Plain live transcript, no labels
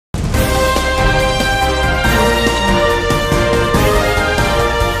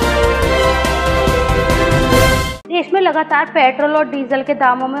देश में लगातार पेट्रोल और डीजल के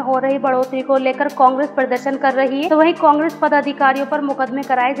दामों में हो रही बढ़ोतरी को लेकर कांग्रेस प्रदर्शन कर रही है, तो वहीं कांग्रेस पदाधिकारियों पर मुकदमे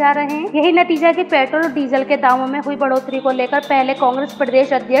कराए जा रहे हैं। यही नतीजा है कि पेट्रोल और डीजल के दामों में हुई बढ़ोतरी को लेकर पहले कांग्रेस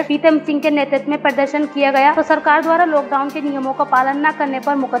प्रदेश अध्यक्ष प्रीतम सिंह के नेतृत्व में प्रदर्शन किया गया, तो सरकार द्वारा लॉकडाउन के नियमों का पालन न करने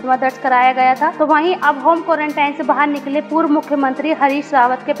पर मुकदमा दर्ज कराया गया था। तो वहीं अब होम क्वारंटाइन से बाहर निकले पूर्व मुख्यमंत्री हरीश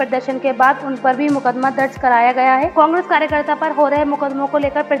रावत के प्रदर्शन के बाद उन पर भी मुकदमा दर्ज कराया गया है। कांग्रेस कार्यकर्ता पर हो रहे मुकदमों को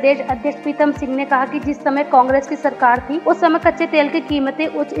लेकर प्रदेश अध्यक्ष प्रीतम सिंह ने कहा कि जिस समय कांग्रेस की सरकार थी उस समय कच्चे तेल की कीमतें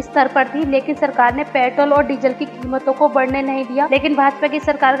उच्च स्तर पर थी, लेकिन सरकार ने पेट्रोल और डीजल की कीमतों को बढ़ने नहीं दिया। लेकिन भाजपा की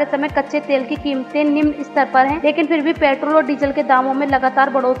सरकार के समय कच्चे तेल की कीमतें निम्न स्तर पर हैं, लेकिन फिर भी पेट्रोल और डीजल के दामों में लगातार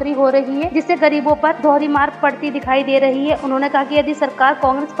बढ़ोतरी हो रही है, जिससे गरीबों पर दोहरी मार पड़ती दिखाई दे रही है। उन्होंने कहा कि यदि सरकार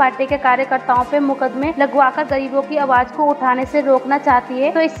कांग्रेस पार्टी के कार्यकर्ताओं पे मुकदमे लगवाकर गरीबों की आवाज को उठाने से रोकना चाहती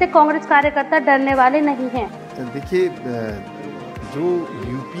है, तो इससे कांग्रेस कार्यकर्ता डरने वाले नहीं हैं। देखिए, जो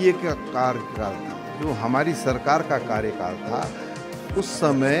यूपीए का कार्यकाल था, जो हमारी सरकार का कार्यकाल था, उस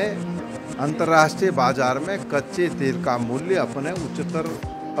समय अंतर्राष्ट्रीय बाजार में कच्चे तेल का मूल्य अपने उच्चतर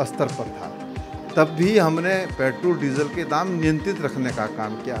स्तर पर था। तब भी हमने पेट्रोल डीजल के दाम नियंत्रित रखने का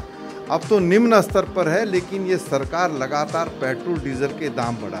काम किया। अब तो निम्न स्तर पर है, लेकिन ये सरकार लगातार पेट्रोल डीजल के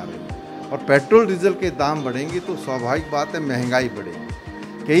दाम बढ़ा रही है, और पेट्रोल डीजल के दाम बढ़ेंगे तो स्वाभाविक बात है महंगाई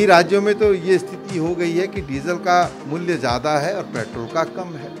बढ़ेगी। कई राज्यों में तो ये स्थिति हो गई है कि डीजल का मूल्य ज़्यादा है और पेट्रोल का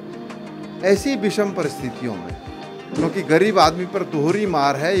कम है। ऐसी विषम परिस्थितियों में, क्योंकि गरीब आदमी पर दोहरी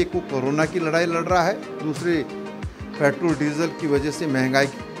मार है, एक वो कोरोना की लड़ाई लड़ रहा है, दूसरे पेट्रोल डीजल की वजह से महंगाई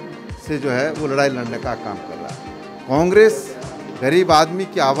से जो है वो लड़ाई लड़ने का काम कर रहा है। कांग्रेस गरीब आदमी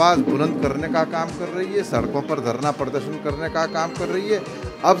की आवाज़ बुलंद करने का काम कर रही है, सड़कों पर धरना प्रदर्शन करने का काम कर रही है।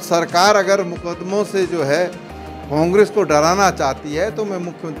 अब सरकार अगर मुकदमों से जो है कांग्रेस को डराना चाहती है, तो मैं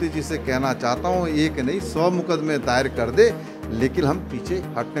मुख्यमंत्री जी से कहना चाहता हूँ, एक नहीं 100 मुकदमे दायर कर दे, लेकिन हम पीछे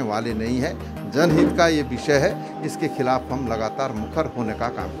हटने वाले नहीं हैं। जनहित का ये विषय है, इसके खिलाफ हम लगातार मुखर होने का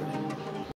काम करें।